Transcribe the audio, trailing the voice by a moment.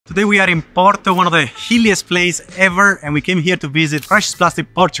Today we are in Porto, one of the hilliest places ever, and we came here to visit Precious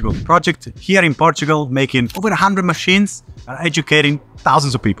Plastic Portugal. Project here in Portugal, making over 100 machines and educating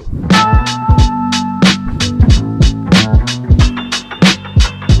thousands of people.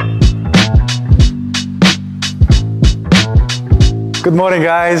 Good morning,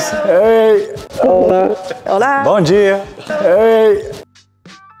 guys. Hey. Hola. Hola. Bom dia. Hey.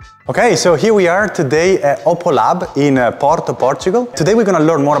 Okay, so here we are today at Opolab in Porto, Portugal. Today we're going to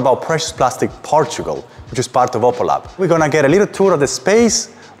learn more about Precious Plastic Portugal, which is part of Opolab. We're going to get a little tour of the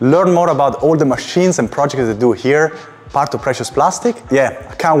space, learn more about all the machines and projects they do here, part of Precious Plastic. Yeah,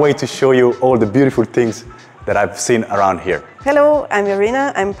 I can't wait to show you all the beautiful things that I've seen around here. Hello, I'm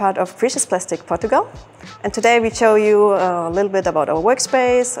Irina. I'm part of Precious Plastic Portugal. And today we show you a little bit about our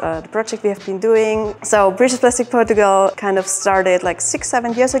workspace, the project we have been doing. So Precious Plastic Portugal kind of started like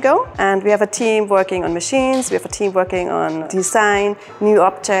 6-7 years ago. And we have a team working on machines. We have a team working on design, new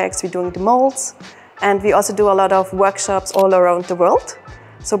objects. We're doing the molds. And we also do a lot of workshops all around the world.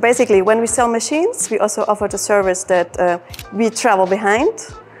 So basically, when we sell machines, we also offer the service that we travel behind.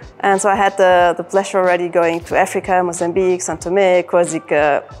 And so I had the pleasure already going to Africa, Mozambique, São Tomé,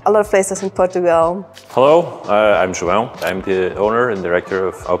 Corsica, a lot of places in Portugal. Hello, I'm João. I'm the owner and director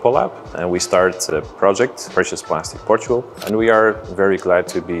of Opolab, and we started the project Precious Plastic Portugal, and we are very glad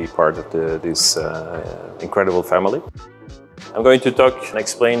to be part of this incredible family. I'm going to talk and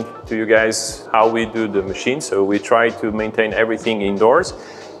explain to you guys how we do the machine. So we try to maintain everything indoors.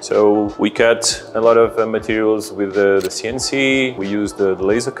 So we cut a lot of materials with the CNC, we use the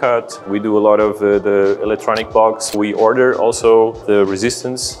laser cut, we do a lot of the electronic box. We order also the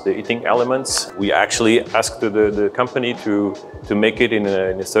resistance, the heating elements. We actually ask the company to make it in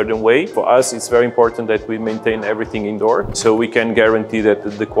a certain way. For us, it's very important that we maintain everything indoor, so we can guarantee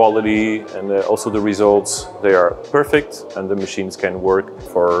that the quality and also the results, they are perfect and the machines can work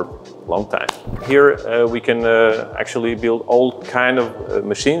for a long time. Here we can actually build all kind of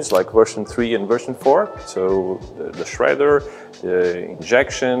machines like version 3 and version 4. So the shredder, the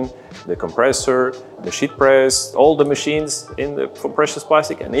injection, the compressor, the sheet press, all the machines for Precious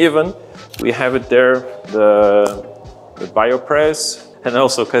Plastic, and even we have it there, the biopress, and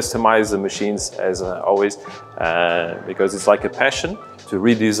also customize the machines as always, because it's like a passion to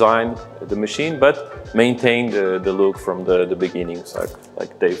redesign the machine, but maintain the look from the beginnings,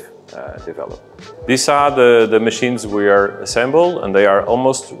 like Dave developed. These are the machines we are assembled, and they are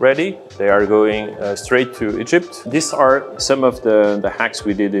almost ready. They are going straight to Egypt. These are some of the hacks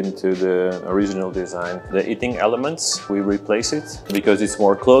we did into the original design. The heating elements, we replace it because it's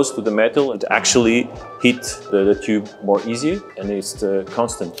more close to the metal and actually heat the tube more easy, and it's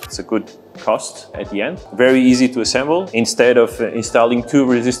constant. It's a good cost at the end. Very easy to assemble. Instead of installing 2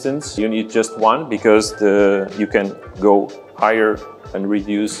 resistors, you need just 1 because you can go higher and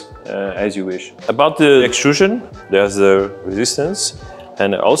reduce as you wish. About the extrusion, there's the resistance,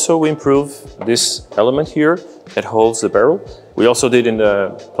 and also we improve this element here that holds the barrel. We also did in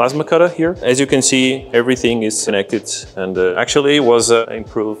the plasma cutter here. As you can see, everything is connected, and actually was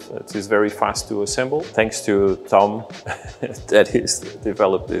improved. It is very fast to assemble, thanks to Tom that has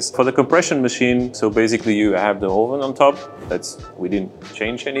developed this. For the compression machine, so basically you have the oven on top. We didn't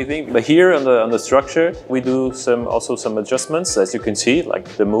change anything. But here on the structure, we do also some adjustments. As you can see, like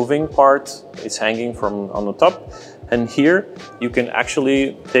the moving part is hanging from on the top. And here you can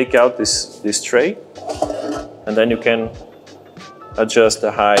actually take out this tray, and then you can adjust the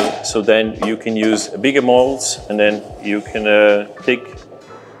height, so then you can use bigger molds, and then you can take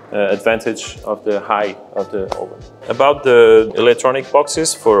advantage of the height of the oven. About the electronic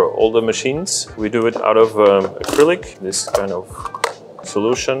boxes for all the machines, we do it out of acrylic, this kind of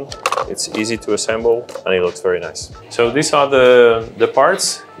solution. It's easy to assemble and it looks very nice. So these are the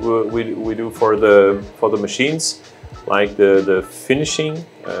parts we do for the machines, like the finishing.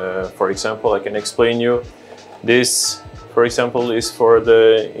 For example, I can explain you. This, for example, is for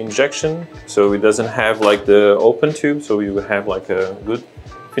the injection, so it doesn't have like the open tube, so you have like a good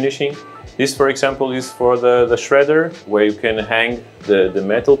finishing. This, for example, is for the shredder, where you can hang the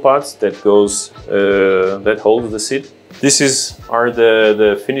metal parts that holds the seat. Are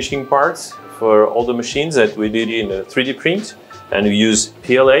the finishing parts for all the machines that we did in a 3D print, and we use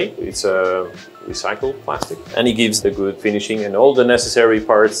PLA. It's a recycled plastic, and it gives the good finishing and all the necessary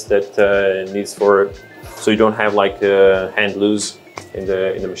parts that needs for. So you don't have like hand loose in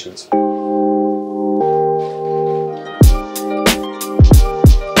the machines.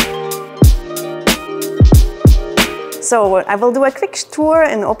 So I will do a quick tour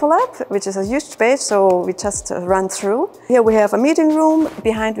in Opolab, which is a huge space, so we just run through. Here we have a meeting room,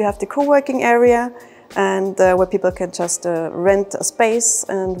 behind we have the co-working area, and where people can just rent a space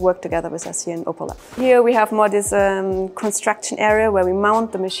and work together with us here in Opolab. Here we have more this construction area where we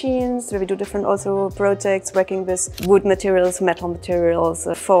mount the machines, where we do different also projects working with wood materials, metal materials,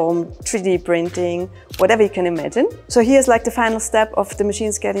 foam, 3D printing, whatever you can imagine. So here's like the final step of the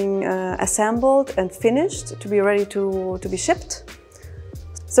machines getting assembled and finished to be ready to be shipped.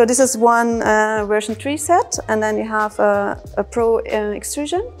 So this is one version 3 set, and then you have a Pro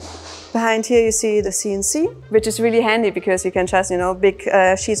extrusion. Behind here you see the CNC, which is really handy because you can just, big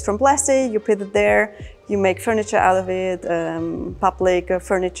sheets from plastic, you put it there, you make furniture out of it, public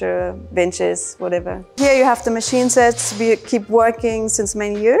furniture, benches, whatever. Here you have the machine sets we keep working since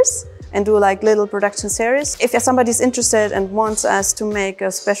many years and do like little production series. If somebody's interested and wants us to make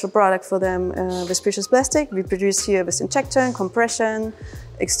a special product for them with precious plastic, we produce here with injection, compression,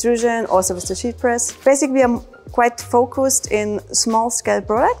 extrusion, also with the sheet press. Basically, we are quite focused in small-scale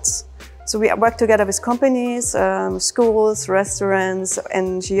products. So we work together with companies, schools, restaurants,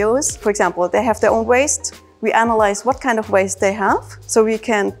 NGOs. For example, they have their own waste. We analyze what kind of waste they have, so we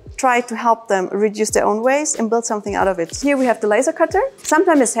can try to help them reduce their own waste and build something out of it. Here we have the laser cutter.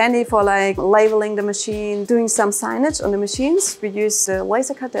 Sometimes it's handy for like labeling the machine, doing some signage on the machines. We use the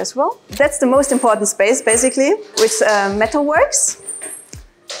laser cutter as well. That's the most important space, basically, with metalworks,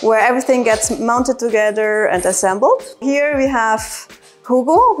 where everything gets mounted together and assembled. Here we have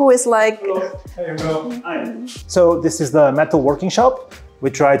Hugo, who is like... Hey, Hugo. Hi. So this is the metal working shop. We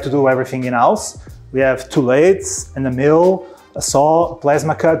try to do everything in-house. We have 2 lathes and a mill, a saw, a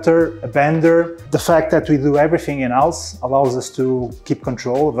plasma cutter, a bender. The fact that we do everything in-house allows us to keep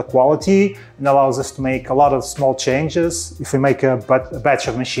control of the quality and allows us to make a lot of small changes. If we make a batch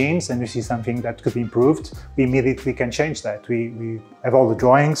of machines and we see something that could be improved, we immediately can change that. We have all the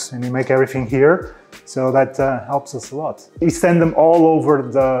drawings and we make everything here. So that helps us a lot. We send them all over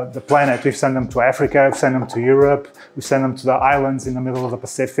the planet. We've sent them to Africa, we've sent them to Europe, we've sent them to the islands in the middle of the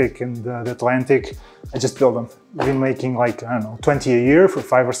Pacific and the Atlantic. I just build them. We've been making like, I don't know, 20 a year for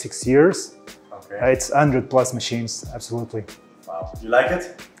 5 or 6 years. Okay. It's 100+ machines, absolutely. Wow. You like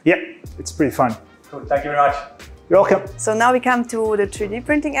it? Yeah, it's pretty fun. Cool, thank you very much. You're welcome. So now we come to the 3D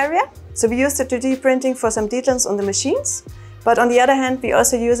printing area. So we use the 3D printing for some details on the machines. But on the other hand, we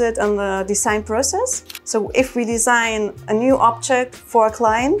also use it on the design process. So if we design a new object for a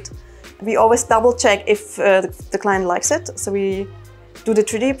client, we always double check if the client likes it. So we do the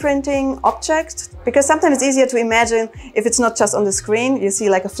 3D printing object, because sometimes it's easier to imagine if it's not just on the screen, you see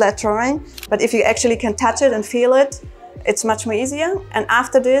like a flat drawing, but if you actually can touch it and feel it, it's much more easier. And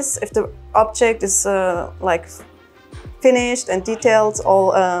after this, if the object is like finished and details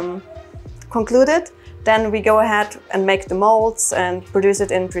all concluded, then we go ahead and make the molds and produce it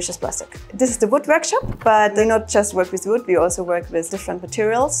in precious plastic. This is the wood workshop, but we not just work with wood, we also work with different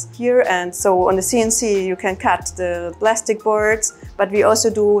materials here. And so on the CNC, you can cut the plastic boards, but we also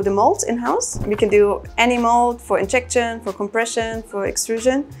do the molds in-house. We can do any mold for injection, for compression, for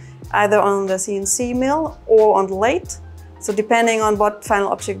extrusion, either on the CNC mill or on the lathe. So depending on what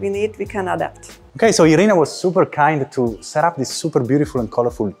final object we need, we can adapt. Okay, so Irina was super kind to set up this super beautiful and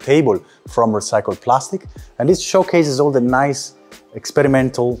colorful table from recycled plastic. And this showcases all the nice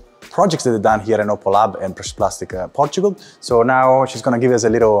experimental projects that they've done here in Opolab and Precious Plastic Portugal. So now she's going to give us a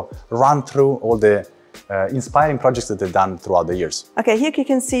little run through all the inspiring projects that they've done throughout the years. Okay, here you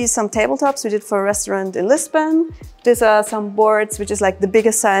can see some tabletops we did for a restaurant in Lisbon. These are some boards, which is like the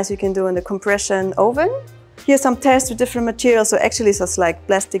biggest size you can do in the compression oven. Here's some tests with different materials. So actually it's like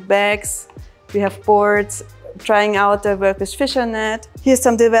plastic bags. We have boards, trying out the work with fisher net. Here's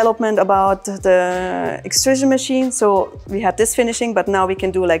some development about the extrusion machine. So we had this finishing, but now we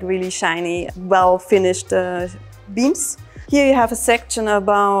can do like really shiny, well-finished beams. Here you have a section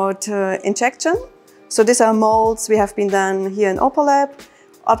about injection. So these are molds we have been done here in Opolab.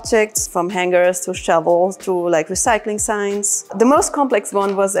 Objects from hangers to shovels to like recycling signs. The most complex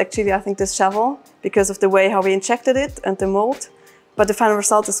one was actually, I think, this shovel because of the way how we injected it and the mold. But the final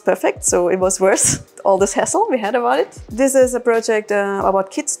result is perfect, so it was worth all this hassle we had about it. This is a project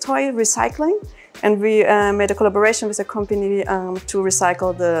about kids' toy recycling. And we made a collaboration with a company to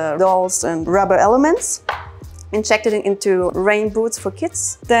recycle the dolls and rubber elements, injected it into rain boots for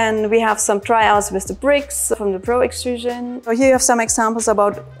kids. Then we have some tryouts with the bricks from the Pro extrusion. So here you have some examples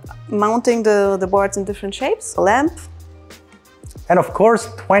about mounting the boards in different shapes. A lamp. And of course,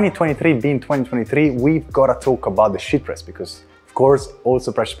 2023 being 2023, we've got to talk about the sheet press because of course,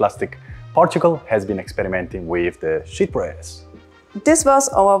 also Precious Plastic Portugal has been experimenting with the sheet press. This was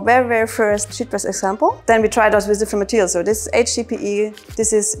our very first sheet press example. Then we tried out with different materials. So this is HDPE,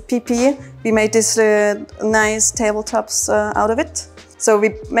 this is PP. We made these nice tabletops out of it. So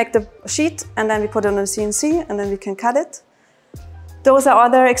we make the sheet and then we put it on a CNC and then we can cut it. Those are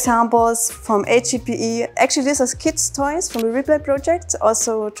other examples from HDPE. Actually, these are kids' toys from the Replay project,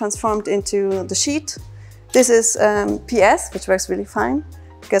 also transformed into the sheet. This is PS, which works really fine.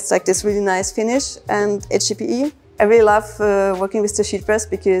 Gets like this really nice finish, and HDPE. I really love working with the sheet press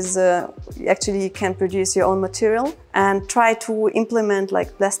because you actually can produce your own material and try to implement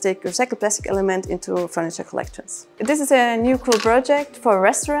like plastic, recycled plastic element into furniture collections. This is a new cool project for a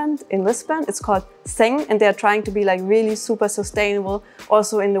restaurant in Lisbon. It's called Seng, and they're trying to be like really super sustainable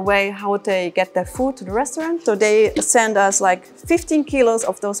also in the way how they get their food to the restaurant. So they send us like 15 kilos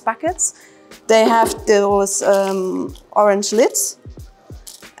of those buckets. They have those orange lids.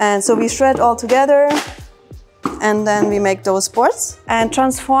 And so we shred all together, and then we make those boards and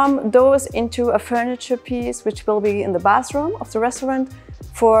transform those into a furniture piece which will be in the bathroom of the restaurant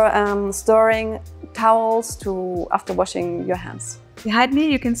for storing towels to after washing your hands. Behind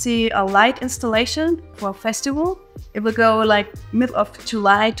me you can see a light installation for a festival. It will go like mid of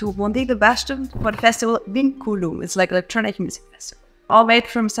July to Wonderbarstum for the festival Vinculum. It's like electronic music festival. All made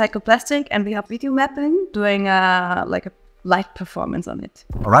from recycled plastic, and we have video mapping doing like a light performance on it.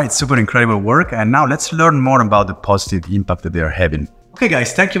 All right, super incredible work. And now let's learn more about the positive impact that they are having. Okay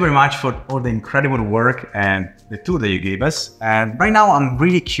guys, thank you very much for all the incredible work and the tour that you gave us. And right now I'm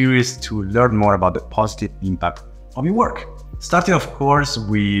really curious to learn more about the positive impact of your work. Starting of course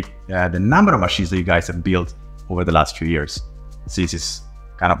with the number of machines that you guys have built over the last few years. So this is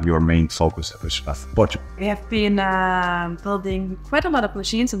kind of your main focus at Portugal. We have been building quite a lot of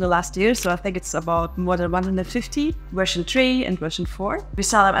machines in the last year, so I think it's about more than 150, version 3 and version 4. We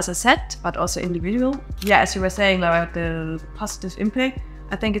sell them as a set, but also individual. Yeah, as you were saying about the positive impact,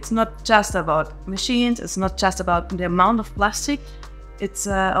 I think it's not just about machines, it's not just about the amount of plastic, it's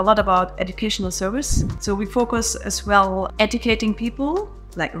a lot about educational service. So we focus as well educating people,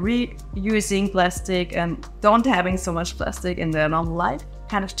 like reusing plastic and don't having so much plastic in their normal life.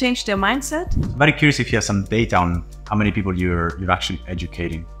 Kind of change their mindset. Very curious if you have some data on how many people you're actually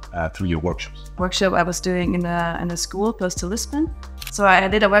educating through your workshops. Workshop I was doing in a school close to Lisbon. So I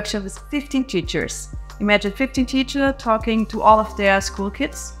did a workshop with 15 teachers. Imagine 15 teachers talking to all of their school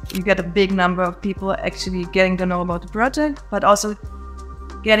kids. You get a big number of people actually getting to know about the project, but also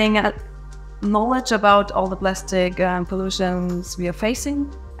getting knowledge about all the plastic pollutions we are facing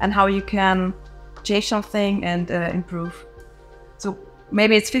and how you can change something and improve. So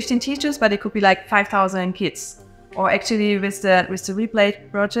maybe it's 15 teachers, but it could be like 5,000 kids. Or actually with the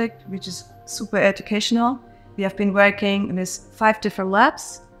Replay project, which is super educational, we have been working with 5 different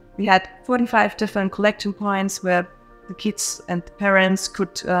labs. We had 45 different collection points where the kids and the parents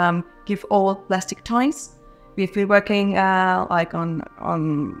could give all plastic toys. We've been working like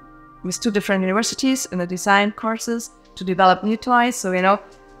with 2 different universities in the design courses to develop new toys. So, you know,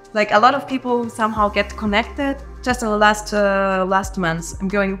 like a lot of people somehow get connected. Just in the last months, I'm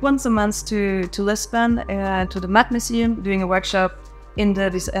going once a month to Lisbon, to the Mud Museum, doing a workshop in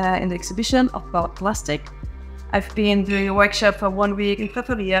the exhibition about plastic. I've been doing a workshop for 1 week in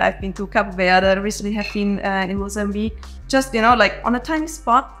February. I've been to Cabo Verde, recently have been in Mozambique. Just, you know, like on a tiny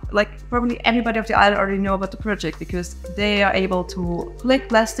spot, like probably everybody of the island already know about the project because they are able to collect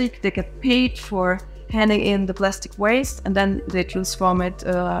plastic, they get paid for handing in the plastic waste, and then they transform it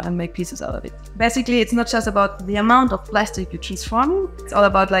and make pieces out of it. Basically, it's not just about the amount of plastic you're transforming, it's all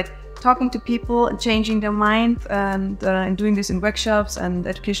about like talking to people and changing their mind and doing this in workshops and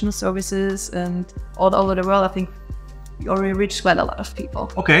educational services and all over the world. I think we already reached quite a lot of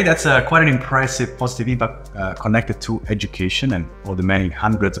people. Okay, that's quite an impressive positive impact connected to education and all the many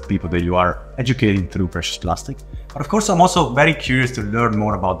hundreds of people that you are educating through precious plastic. But of course, I'm also very curious to learn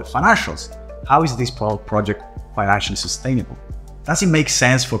more about the financials. How is this project financially sustainable? Does it make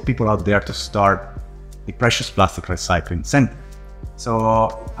sense for people out there to start the precious plastic recycling center? So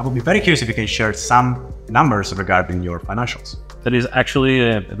I would be very curious if you can share some numbers regarding your financials. That is actually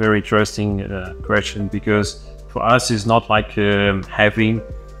a very interesting question, because for us it's not like having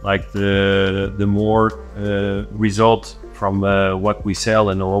like the more result from what we sell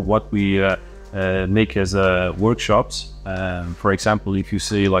and or what we make as workshops. For example, if you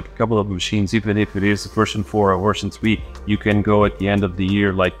say like a couple of machines, even if it is version 4 or version 3, you can go at the end of the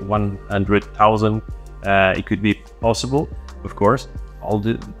year like 100,000. It could be possible, of course. All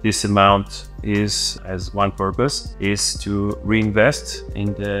this amount is as one purpose, is to reinvest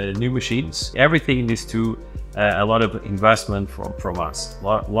in the new machines. Everything is to a lot of investment from us, a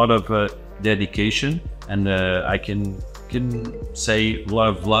lot of dedication, and I can say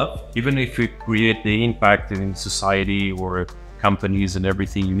love. Even if you create the impact in society or companies and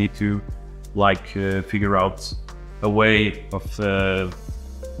everything, you need to like figure out a way of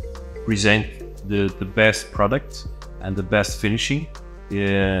present the best product and the best finishing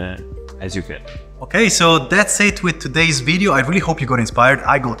as you can. Okay, so that's it with today's video. I really hope you got inspired.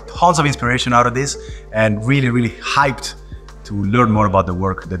 I got tons of inspiration out of this and really hyped to learn more about the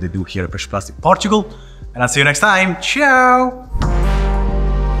work that they do here at Precious Plastic Portugal. And I'll see you next time. Ciao!